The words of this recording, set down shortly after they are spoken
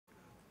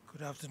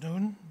Good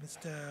afternoon,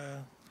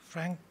 Mr.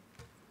 Frank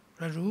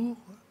Raru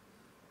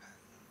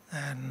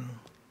and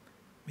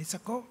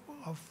Misako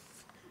of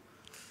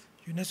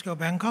UNESCO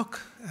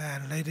Bangkok,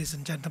 and ladies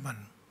and gentlemen.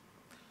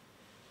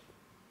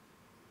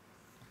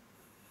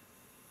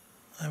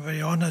 I'm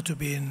very honored to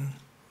be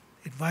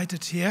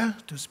invited here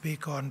to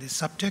speak on this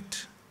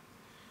subject,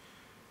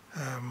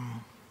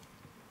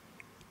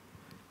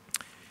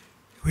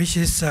 which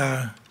is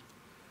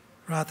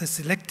rather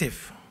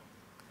selective.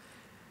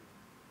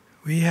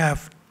 We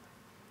have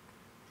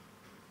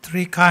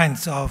three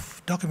kinds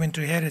of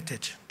documentary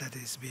heritage that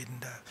has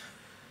been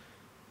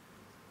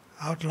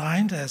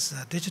outlined as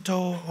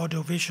digital,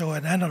 audiovisual,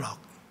 and analog.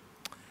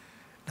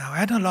 Now,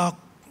 analog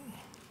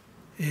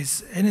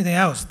is anything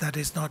else that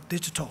is not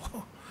digital,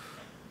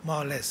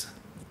 more or less.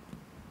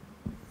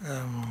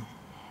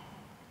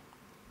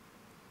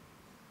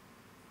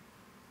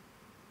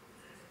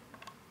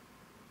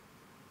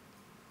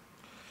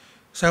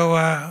 So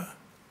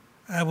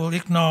I will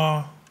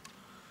ignore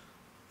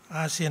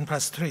ASEAN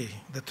plus three,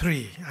 the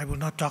three. I will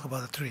not talk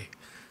about the three,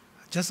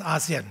 just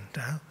ASEAN.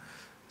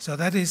 So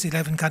that is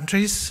 11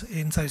 countries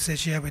in Southeast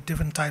Asia with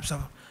different types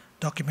of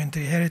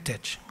documentary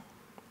heritage.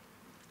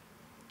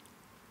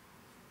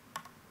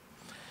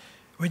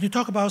 When you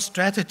talk about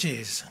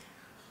strategies,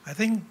 I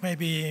think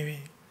maybe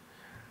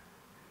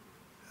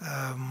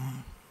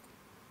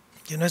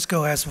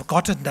UNESCO has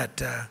forgotten that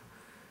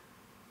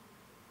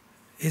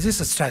it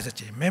is a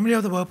strategy. Memory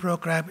of the World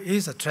program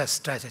is a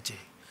strategy.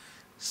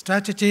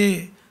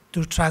 Strategy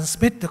to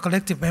transmit the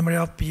collective memory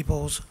of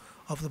peoples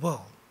of the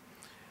world.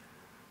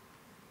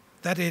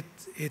 That it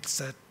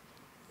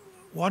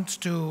wants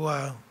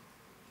to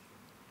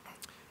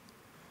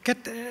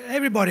get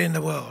everybody in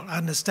the world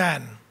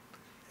understand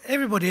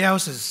everybody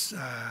else's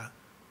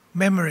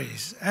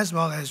memories as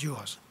well as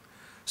yours.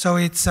 So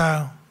it's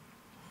a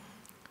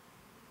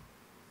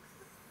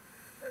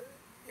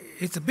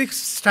big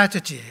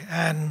strategy,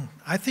 and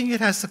I think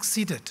it has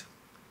succeeded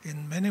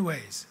in many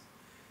ways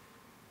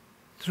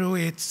through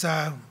its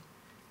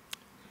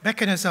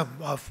mechanism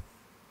of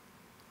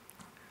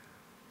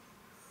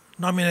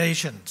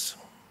nominations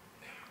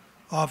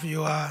of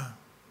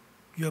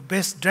your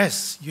best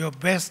dress, the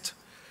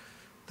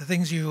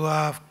things you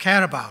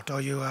care about or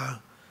you are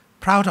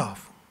proud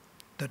of,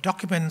 the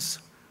documents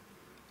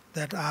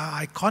that are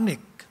iconic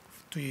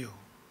to you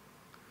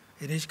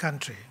in each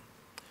country.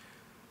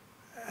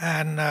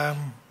 And I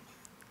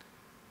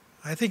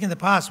think in the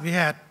past we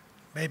had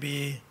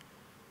maybe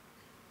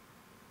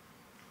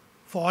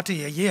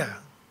 40 a year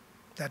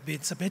that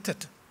been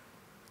submitted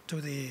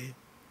to the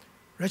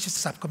Register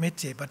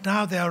Subcommittee, but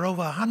now there are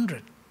over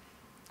 100.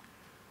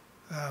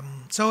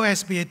 So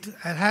it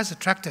has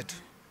attracted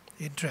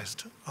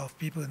interest of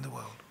people in the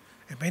world.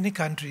 And many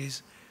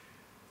countries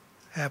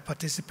have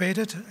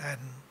participated, and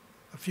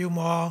a few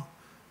more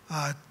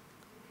are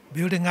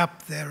building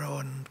up their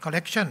own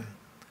collection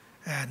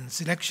and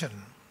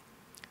selection,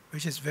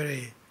 which is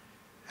very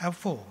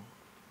helpful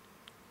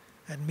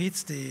and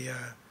meets the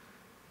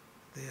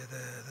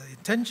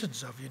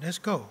intentions of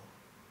UNESCO.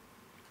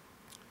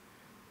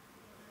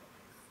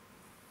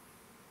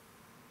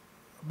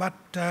 But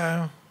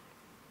I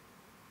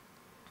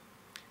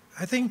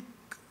think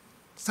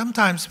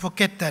sometimes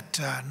forget that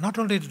not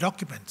only the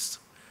documents,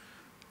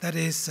 that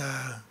is,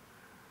 the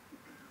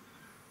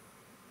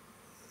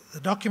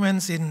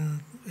documents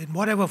in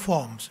whatever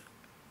forms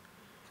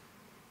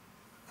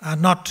are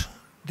not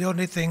the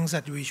only things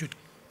that we should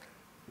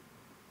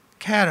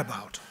care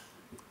about.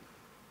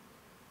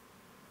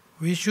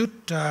 We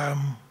should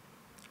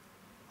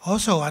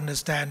also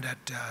understand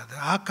that the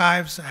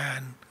archives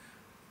and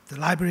the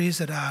libraries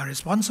that are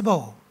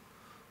responsible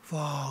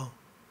for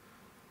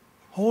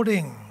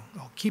holding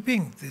or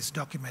keeping these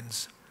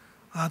documents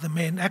are the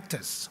main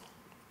actors.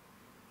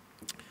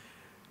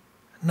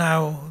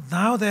 Now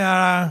there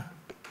are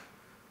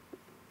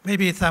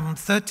maybe some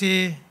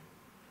 30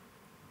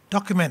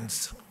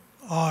 documents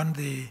on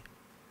the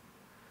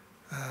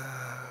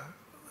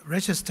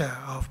register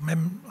of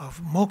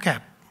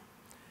MOWCAP,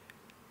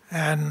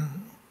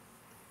 and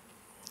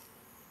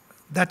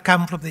that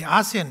come from the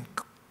ASEAN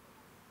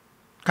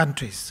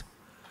countries.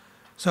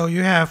 So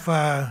you have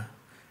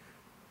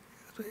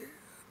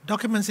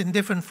documents in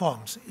different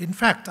forms. In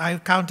fact, I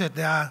counted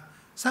there are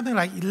something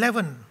like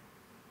 11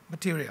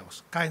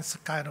 materials, kind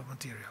of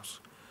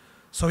materials.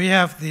 So you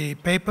have the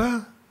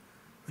paper,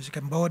 which is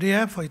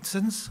Cambodia, for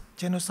instance,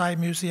 Genocide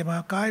Museum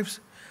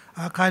Archives,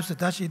 Archives of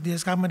Dutch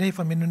Indies Company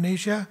from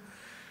Indonesia,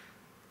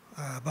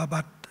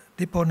 Babat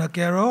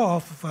Diponegoro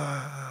of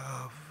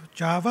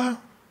Java.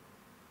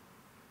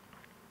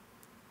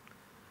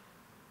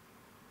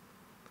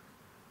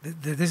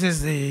 This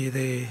is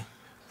the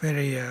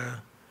very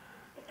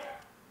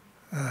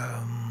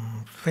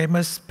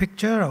famous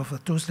picture of the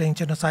Tusling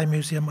Genocide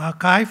Museum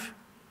Archive,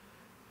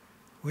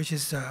 which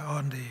is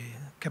on the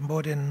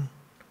Cambodian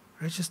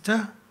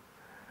register.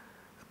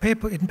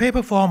 In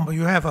paper form,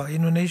 you have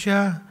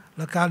Indonesia,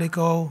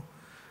 Localigo,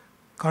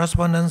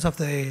 correspondence of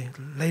the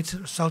late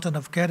Sultan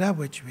of Kedah,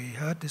 which we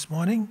heard this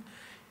morning,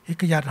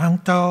 Hikayat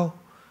Hangto,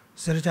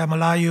 Sriracha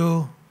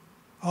Malayu,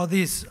 all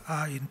these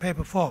are in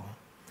paper form.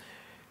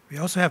 We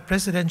also have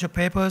presidential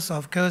papers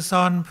of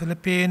Quezon,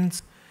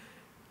 Philippines,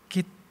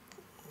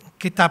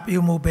 Kitab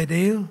Ilmu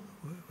Bedil,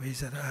 which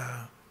is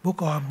a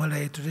book on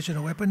Malay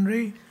traditional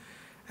weaponry,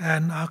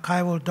 and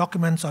archival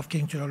documents of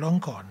King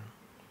Chulalongkorn.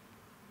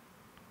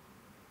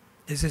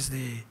 This is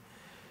the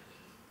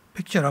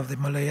picture of the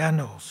Malay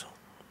annals.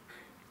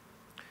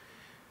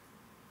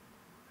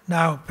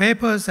 Now,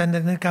 papers, and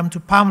then we come to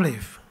palm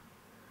leaf.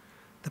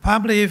 The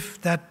palm leaf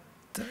that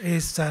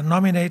is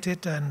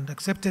nominated and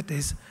accepted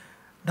is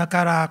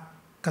Nakara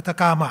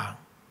Katakama,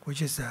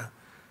 which is a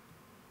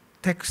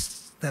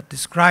text that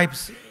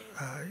describes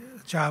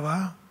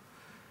Java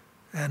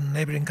and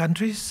neighboring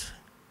countries.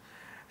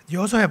 You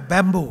also have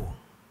bamboo,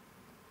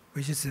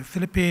 which is the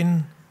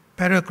Philippine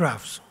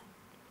paragraphs.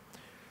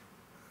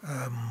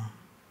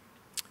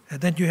 And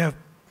then you have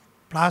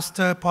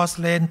plaster,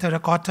 porcelain,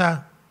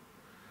 terracotta,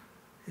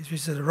 which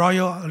is a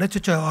royal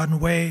literature on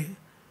Wei,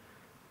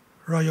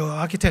 royal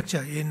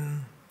architecture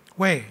in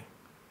Wei,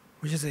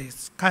 which is a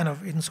kind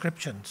of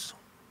inscriptions.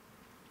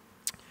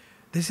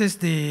 This is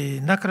the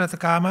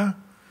Nakaratakama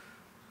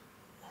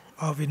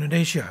of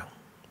Indonesia.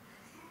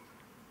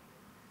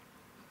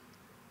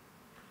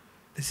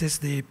 This is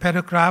the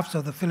paragraphs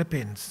of the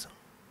Philippines.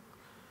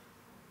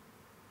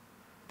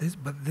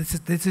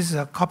 This is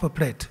a copper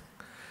plate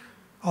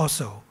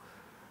also.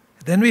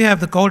 Then we have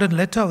the golden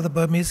letter of the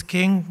Burmese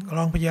king,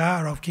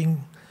 Rongpaya, of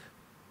King,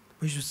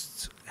 which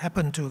was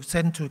happened to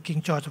send to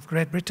King George of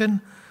Great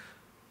Britain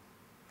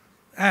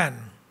and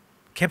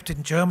kept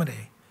in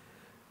Germany.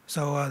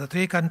 So the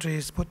three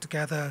countries put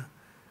together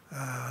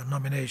a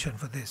nomination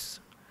for this.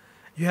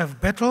 You have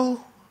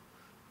betel,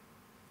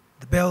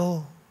 the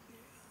bell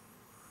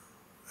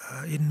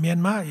in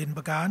Myanmar, in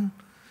Bagan,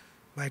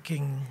 by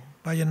King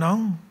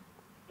Bayanong.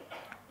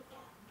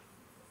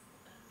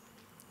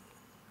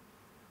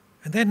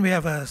 And then we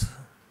have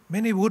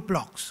many wood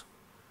blocks,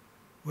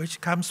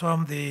 which comes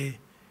from the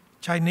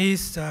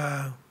Chinese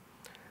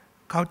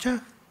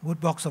culture, wood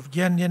blocks of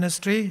Yen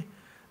Dynasty,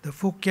 the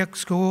Phu Kiek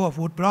School of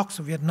wood blocks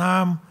of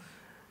Vietnam,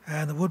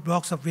 and the wood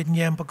blocks of Vinh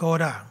Nham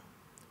Pagoda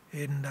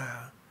in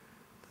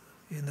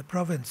the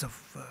province of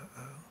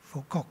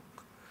Phu Quoc.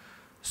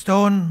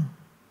 Stone,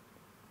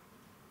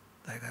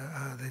 like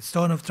the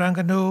stone of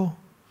Trangganu,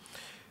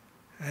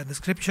 and the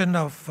inscription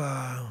of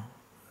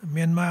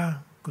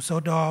Myanmar,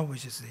 Kusodor,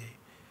 which is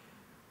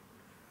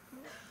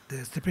the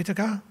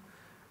Tripitaka,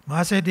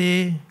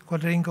 Mahasedi,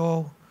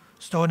 Quadringo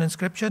stone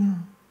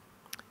inscription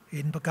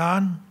in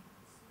Bagan,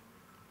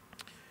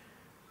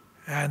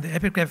 and the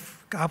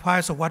epigraph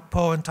archives of Wat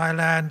Po in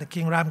Thailand, the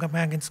King Ram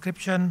Kamang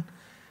inscription,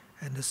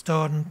 and the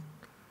stone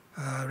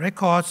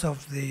records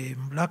of the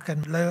Lak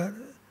and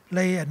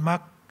Lay and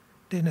Mak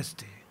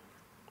dynasty.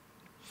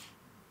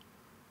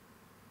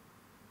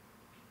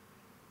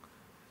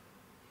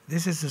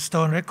 This is the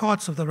stone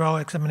records of the royal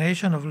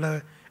examination of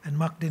Le and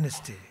Mak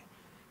dynasty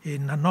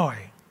in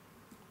Hanoi.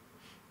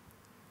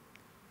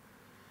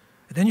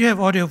 And then you have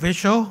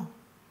audio-visual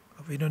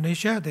of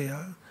Indonesia,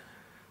 the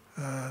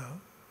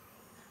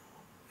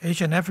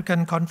Asian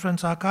African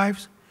Conference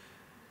archives,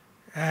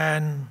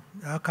 and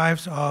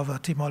archives of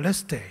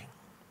Timor-Leste.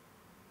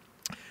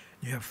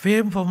 You have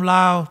film from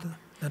Laos,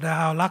 the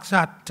Dahao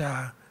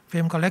Laksat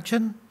film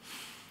collection,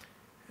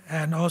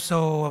 and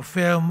also a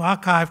film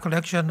archive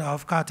collection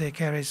of Kate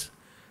Carey's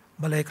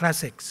Malay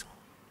classics.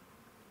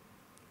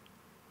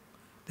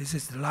 This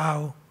is the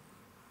Lao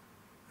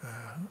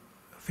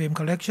film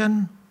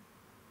collection,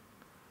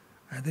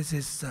 and this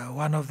is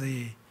one of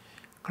the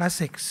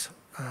classics.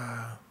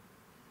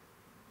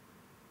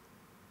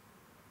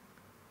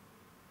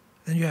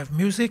 Then you have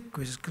music,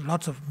 which is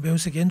lots of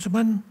music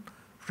instruments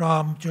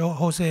from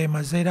Jose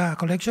Mazeda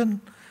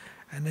collection,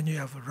 and then you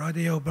have a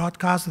radio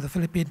broadcast of the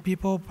Philippine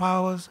people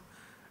powers,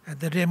 and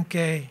the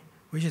Rimke,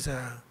 which is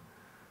a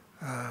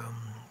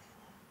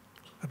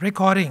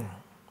recording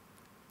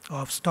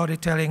of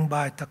storytelling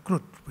by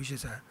Takrut, who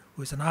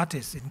is an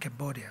artist in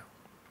Cambodia.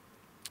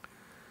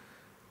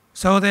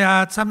 So there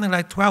are something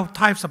like 12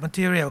 types of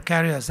material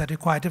carriers that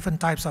require different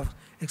types of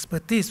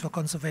expertise for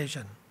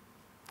conservation.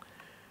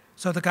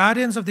 So the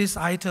guardians of these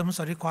items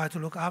are required to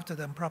look after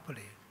them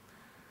properly.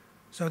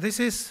 So this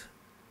is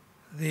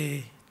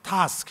the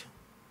task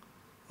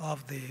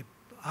of the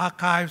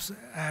archives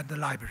and the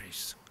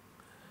libraries,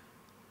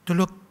 to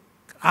look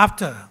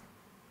after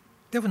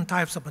different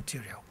types of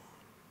material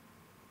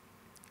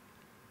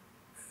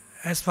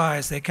as far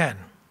as they can.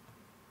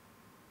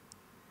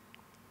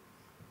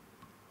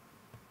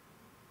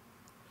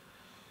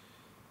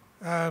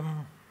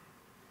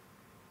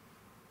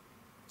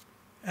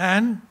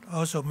 And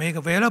also make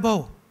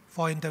available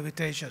for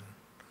interpretation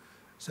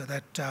so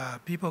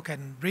that people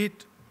can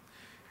read.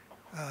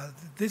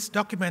 These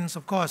documents,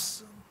 of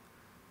course,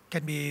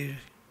 can be,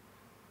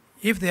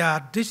 if they are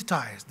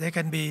digitized, they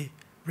can be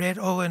read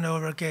over and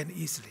over again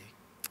easily.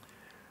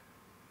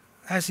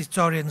 As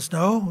historians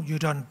know, you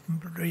don't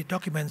read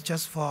documents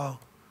just for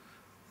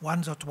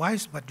once or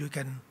twice, but you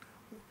can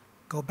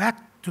go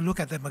back to look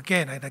at them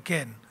again and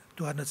again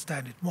to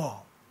understand it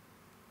more.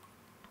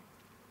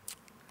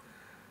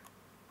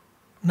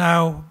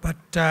 Now, but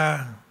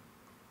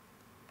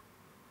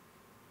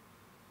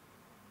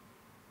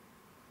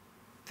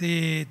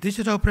the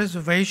digital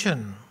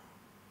preservation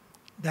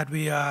that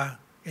we are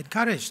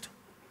encouraged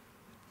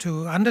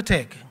to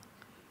undertake,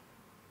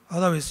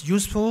 although it's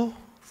useful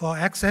for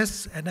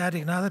access and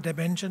adding another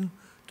dimension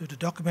to the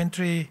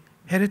documentary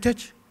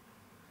heritage,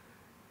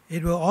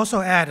 it will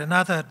also add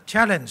another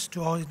challenge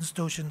to all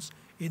institutions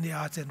in the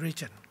ASEAN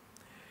region.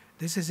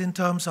 This is in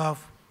terms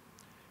of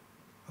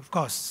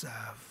course,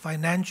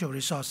 financial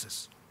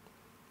resources.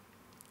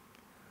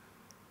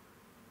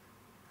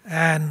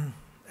 And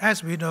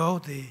as we know,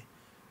 the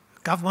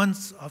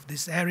governments of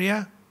this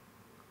area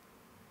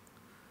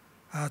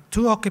are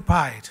too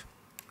occupied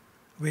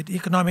with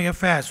economic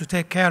affairs to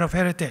take care of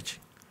heritage,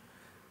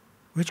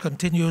 which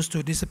continues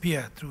to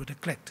disappear through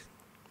neglect.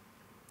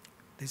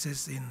 This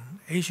is in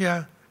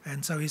Asia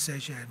and Southeast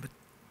Asia.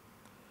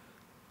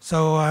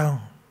 So,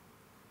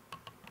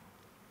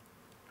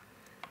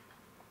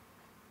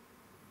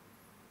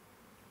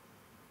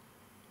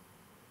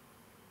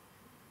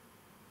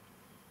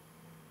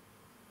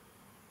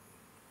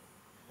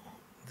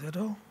 is that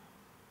all?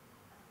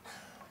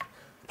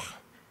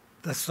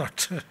 That's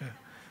not.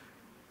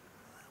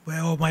 Where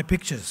are all my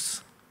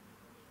pictures?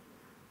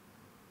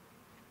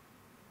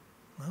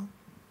 No?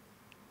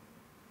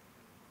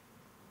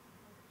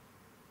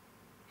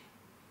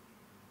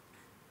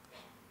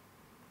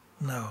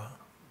 No.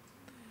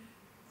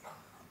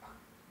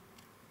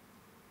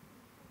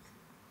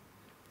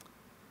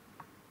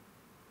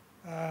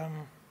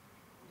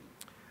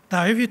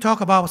 Now, if you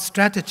talk about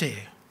strategy,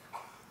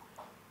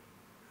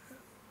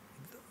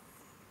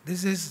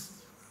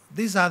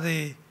 these are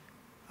the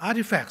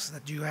artifacts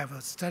that you have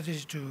a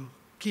strategy to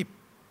keep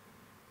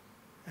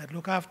and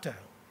look after.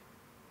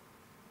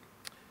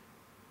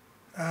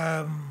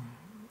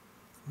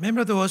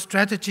 Remember the whole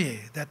strategy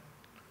that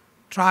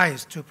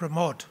tries to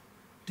promote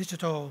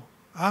digital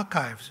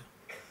archives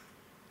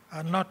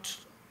are not,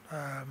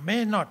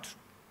 may not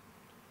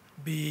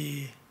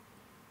be,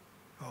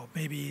 or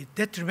may be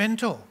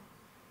detrimental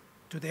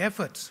to the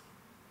efforts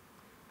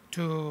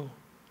to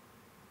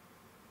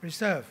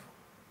preserve.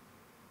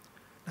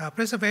 Now,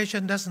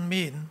 preservation doesn't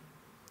mean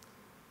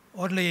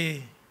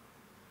only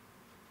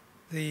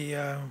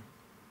the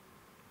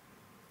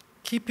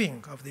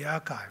keeping of the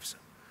archives,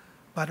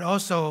 but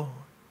also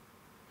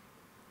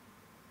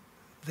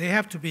they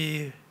have to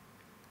be,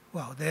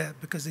 well,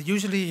 because they're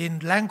usually in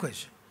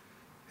language,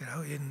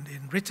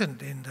 in written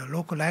in the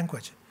local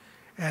language,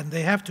 and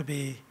they have to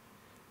be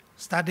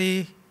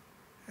studied,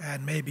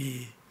 and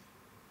maybe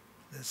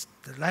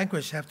the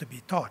language have to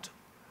be taught.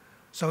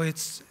 So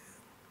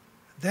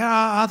there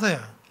are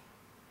other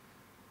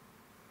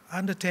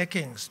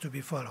undertakings to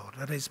be followed.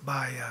 That is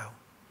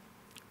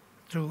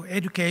through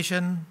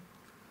education,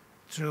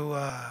 through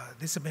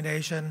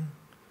dissemination,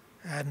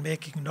 and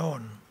making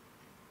known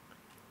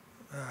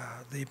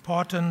the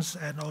importance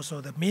and also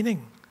the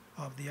meaning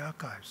of the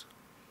archives.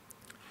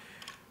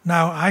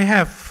 Now, I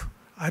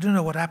don't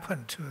know what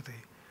happened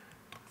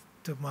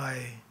to my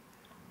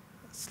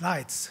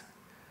slides.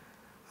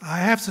 I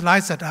have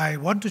slides that I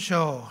want to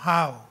show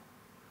how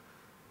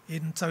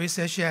in Southeast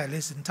Asia, at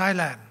least in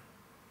Thailand,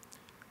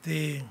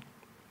 the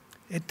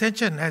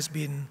attention has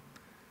been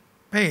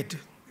paid.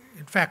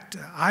 In fact,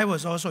 I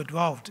was also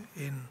involved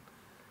in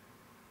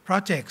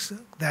projects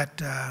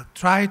that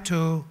try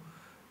to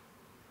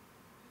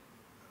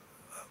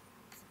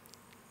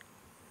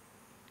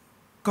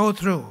go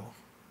through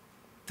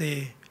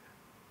the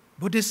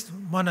Buddhist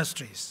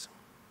monasteries.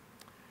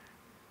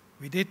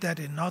 We did that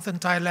in northern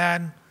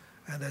Thailand,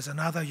 and there's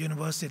another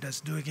university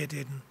that's doing it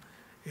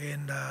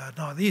in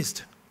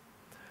northeast.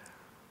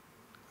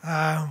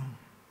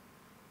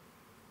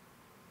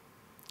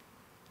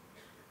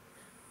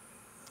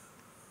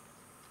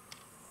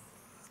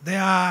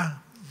 There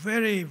are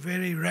very,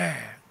 very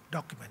rare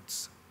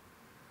documents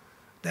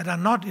that are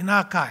not in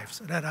archives,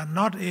 that are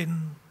not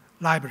in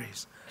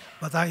libraries,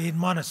 but are in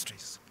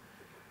monasteries,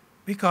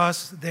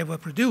 because they were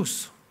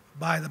produced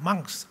by the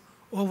monks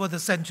over the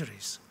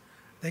centuries.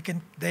 They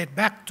can date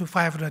back to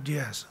 500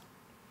 years.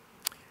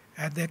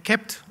 And they're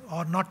kept,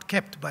 or not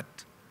kept,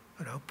 but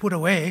put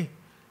away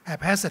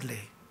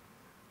haphazardly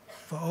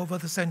for over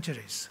the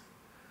centuries.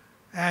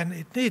 And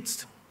it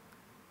needs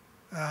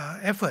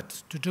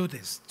effort to do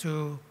this,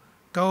 to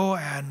go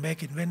and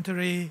make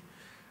inventory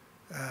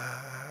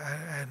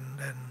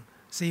and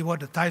see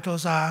what the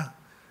titles are.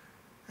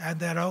 And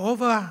there are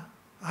over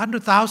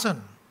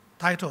 100,000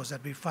 titles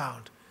that we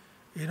found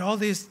in all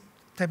these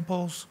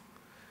temples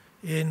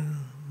in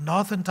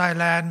northern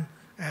Thailand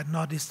and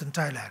northeastern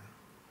Thailand.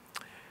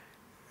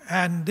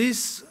 And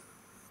these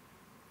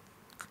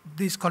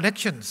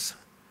collections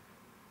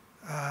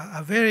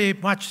are very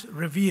much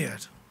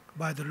revered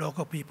by the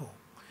local people,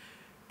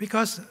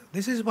 because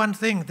this is one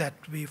thing that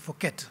we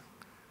forget,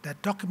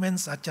 that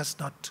documents are just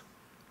not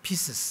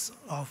pieces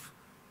of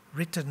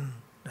written,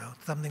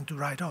 something to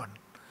write on,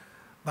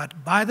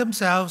 but by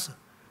themselves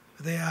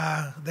they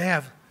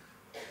have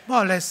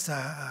more or less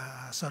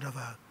sort of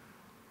a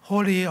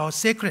holy or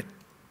sacred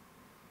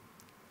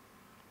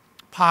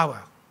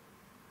power,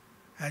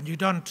 and you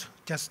don't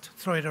just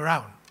throw it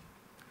around.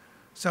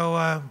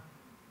 So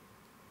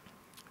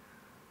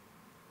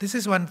this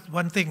is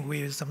one thing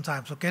we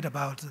sometimes forget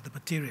about the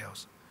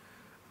materials,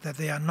 that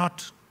they are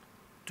not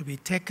to be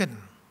taken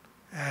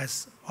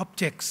as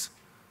objects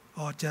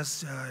or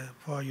just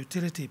for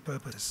utility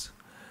purposes.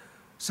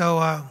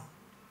 So,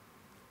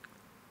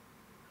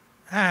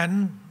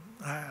 and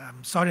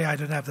I'm sorry I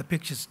don't have the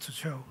pictures to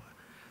show,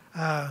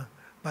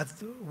 but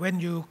when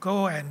you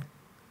go and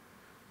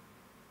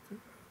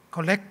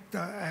collect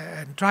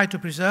and try to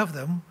preserve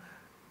them,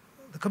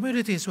 the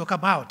communities will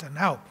come out and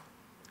help.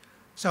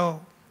 So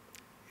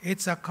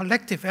it's a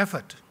collective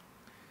effort,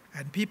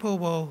 and people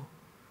will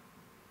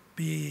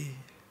be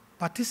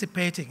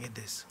participating in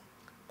this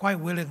quite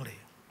willingly.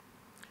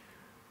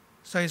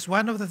 So it's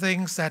one of the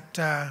things that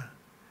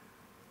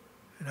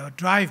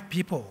drive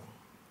people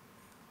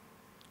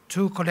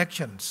to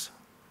collections,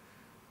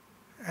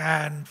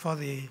 and for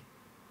the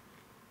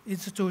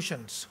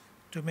institutions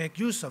to make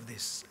use of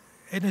this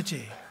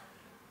energy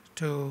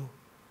to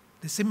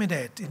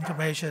disseminate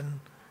information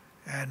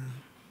and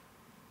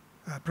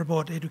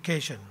promote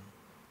education.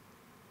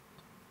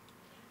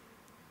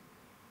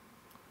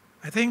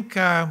 I think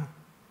in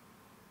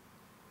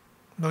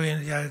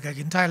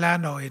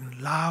Thailand or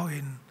in Laos,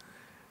 in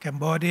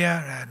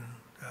Cambodia, and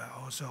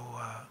also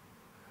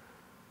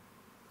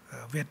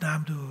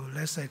Vietnam to a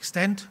lesser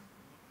extent,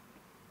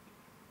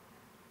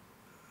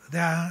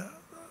 the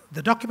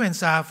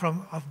documents are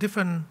of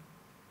different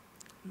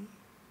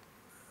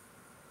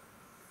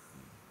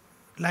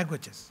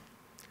languages.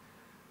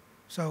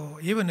 So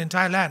even in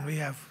Thailand, we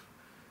have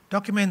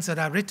documents that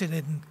are written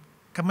in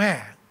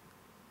Khmer.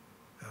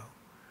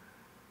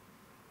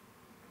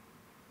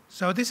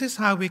 So this is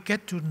how we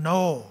get to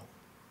know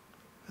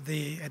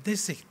the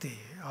ethnicity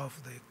of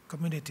the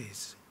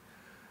communities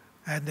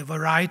and the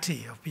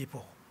variety of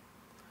people,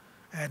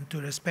 and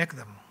to respect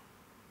them.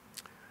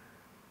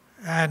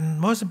 And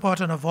most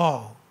important of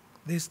all,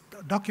 these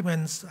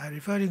documents I'm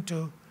referring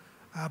to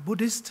are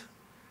Buddhist,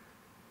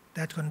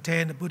 that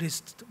contain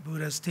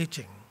Buddha's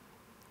teaching.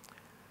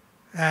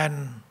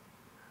 And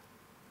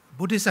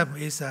Buddhism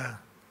is a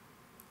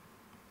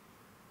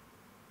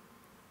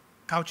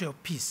culture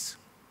of peace.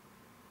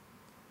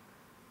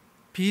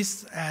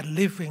 Peace and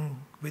living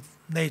with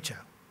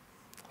nature.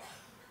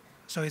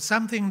 So it's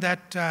something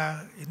that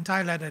in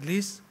Thailand at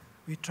least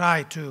we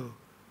try to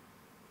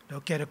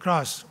get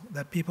across,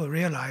 that people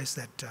realize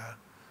that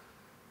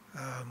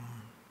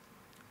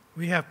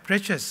we have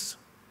precious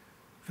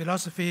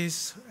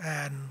philosophies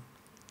and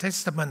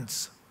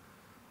testaments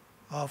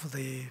of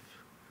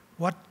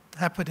what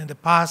happened in the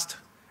past,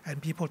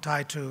 and people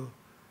try to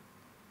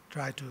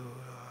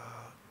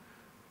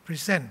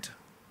present.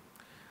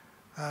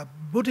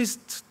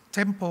 Buddhist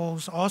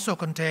temples also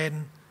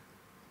contain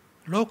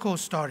local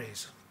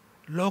stories,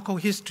 local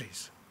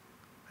histories,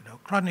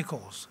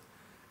 chronicles,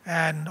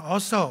 and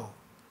also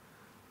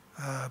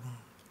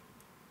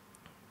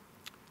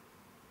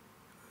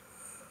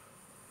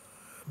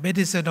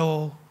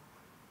medicinal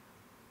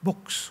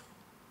books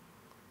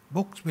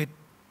with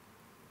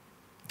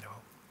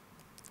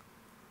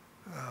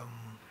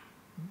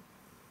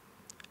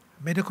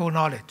medical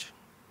knowledge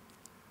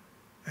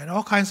and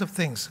all kinds of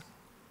things.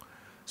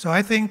 So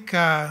I think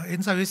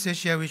in Southeast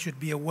Asia we should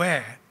be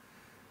aware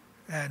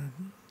and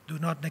do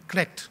not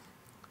neglect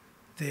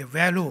the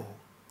value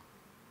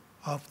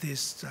of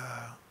these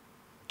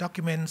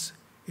documents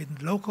in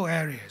local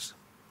areas.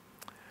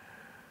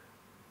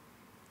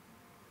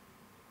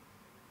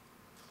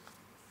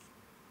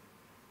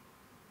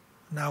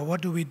 Now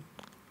what do we,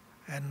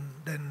 and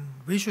then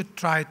we should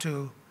try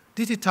to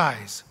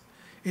digitize.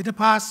 In the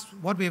past,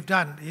 what we've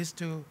done is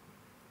to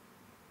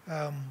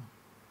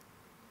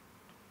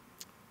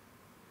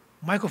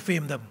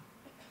microfilm them.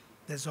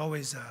 There's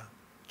always a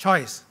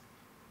choice,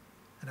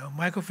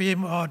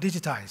 microfilm or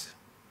digitize.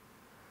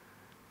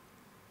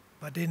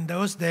 But in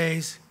those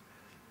days,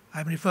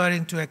 I'm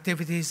referring to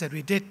activities that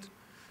we did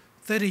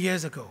 30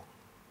 years ago,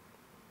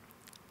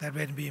 that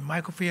when we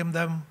microfilmed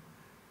them,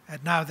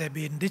 and now they've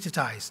been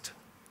digitized.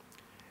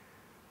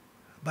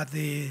 But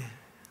the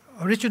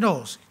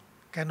originals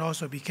can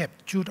also be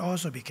kept, should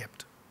also be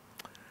kept.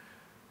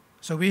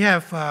 So we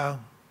have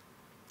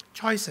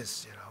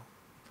choices,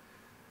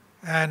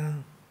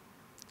 And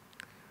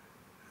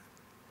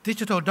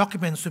digital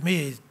documents to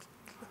me,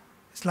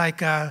 it's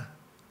like a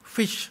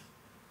fish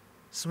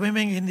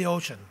swimming in the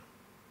ocean.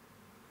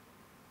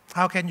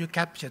 How can you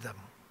capture them?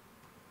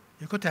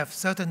 You could have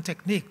certain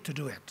technique to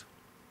do it.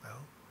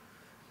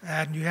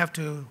 And you have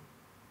to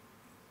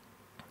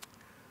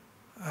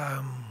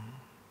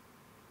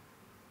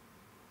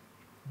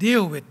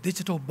deal with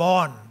digital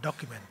born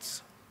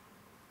documents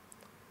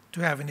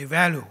to have any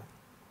value.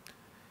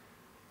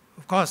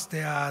 Of course,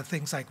 there are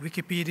things like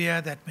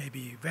Wikipedia that may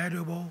be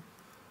valuable,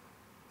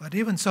 but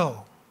even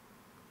so,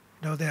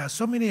 there are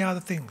so many other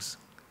things.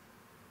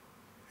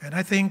 And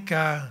I think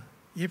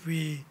if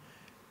we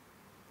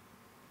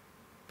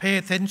pay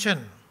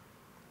attention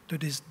to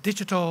these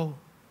digital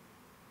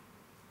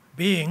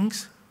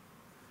beings,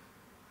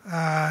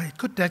 it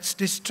could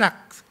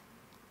distract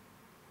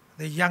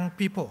the young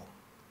people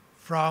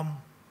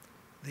from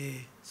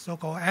the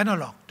so-called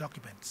analog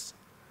documents.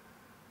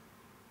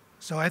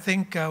 So I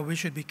think we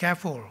should be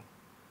careful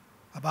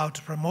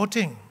about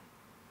promoting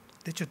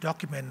digital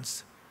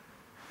documents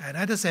and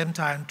at the same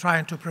time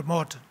trying to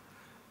promote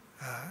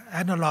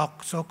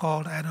analog,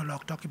 so-called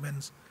analog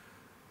documents,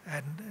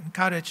 and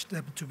encourage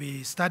them to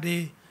be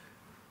studied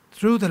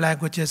through the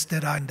languages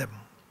that are in them.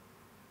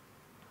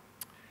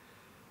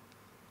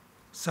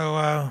 So,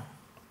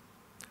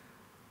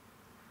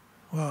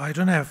 well, I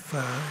don't have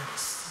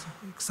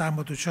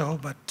example to show,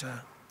 but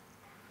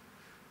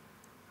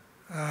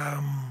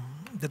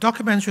the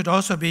document should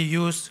also be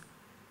used,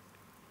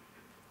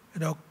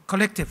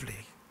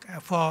 collectively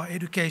for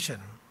education,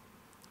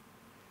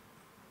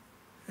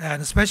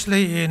 and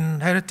especially in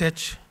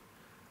heritage,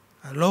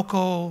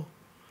 local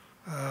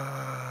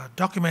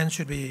documents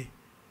should be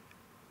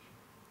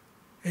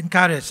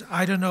encouraged.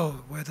 I don't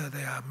know whether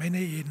there are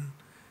many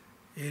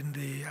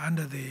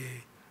under the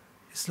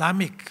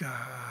Islamic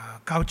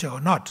culture or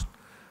not,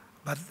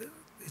 but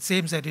it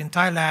seems that in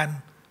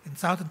Thailand, in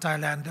southern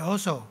Thailand, there are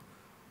also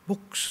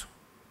books,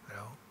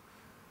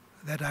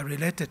 that are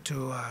related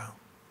to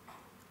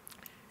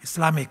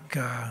Islamic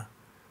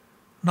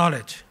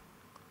knowledge.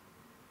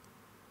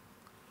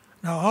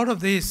 Now, all of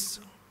these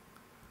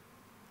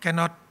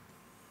cannot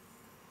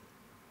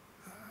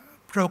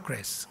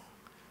progress.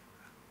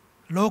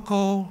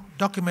 Local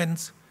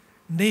documents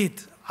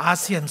need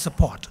ASEAN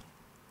support.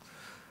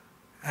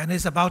 And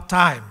it's about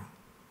time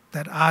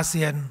that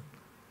ASEAN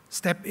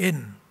step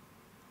in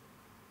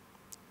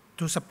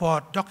to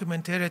support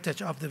document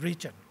heritage of the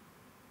region,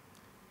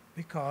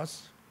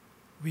 because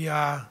we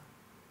are,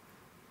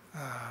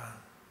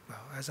 well,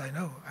 as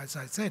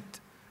I said,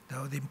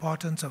 the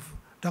importance of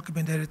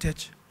document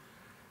heritage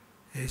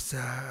is,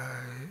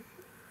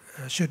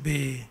 should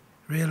be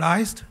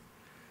realized,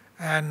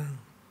 and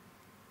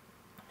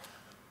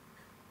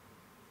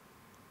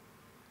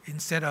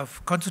instead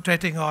of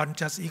concentrating on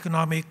just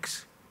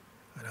economics,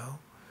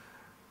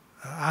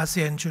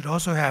 ASEAN should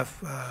also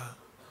have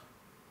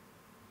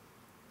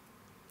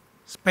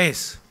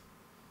space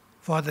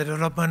for the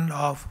development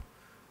of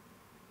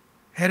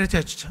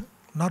heritage,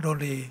 not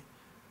only,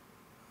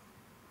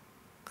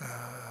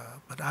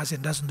 but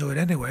ASEAN doesn't do it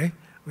anyway,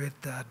 with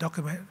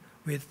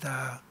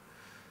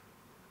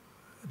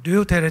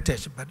dual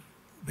heritage, but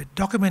with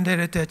document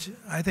heritage,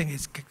 I think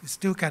it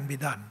still can be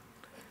done.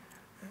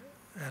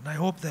 And I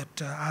hope that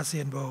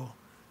ASEAN will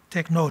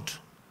take note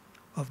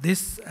of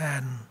this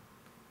and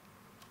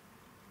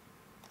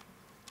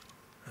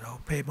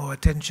pay more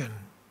attention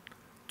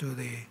to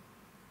the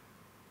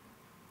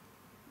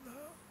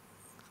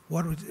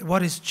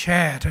what is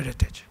shared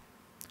heritage,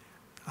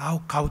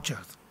 our culture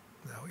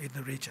in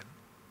the region.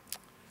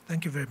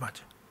 Thank you very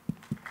much.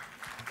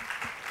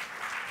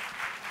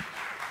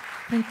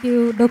 Thank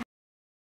you, Dr.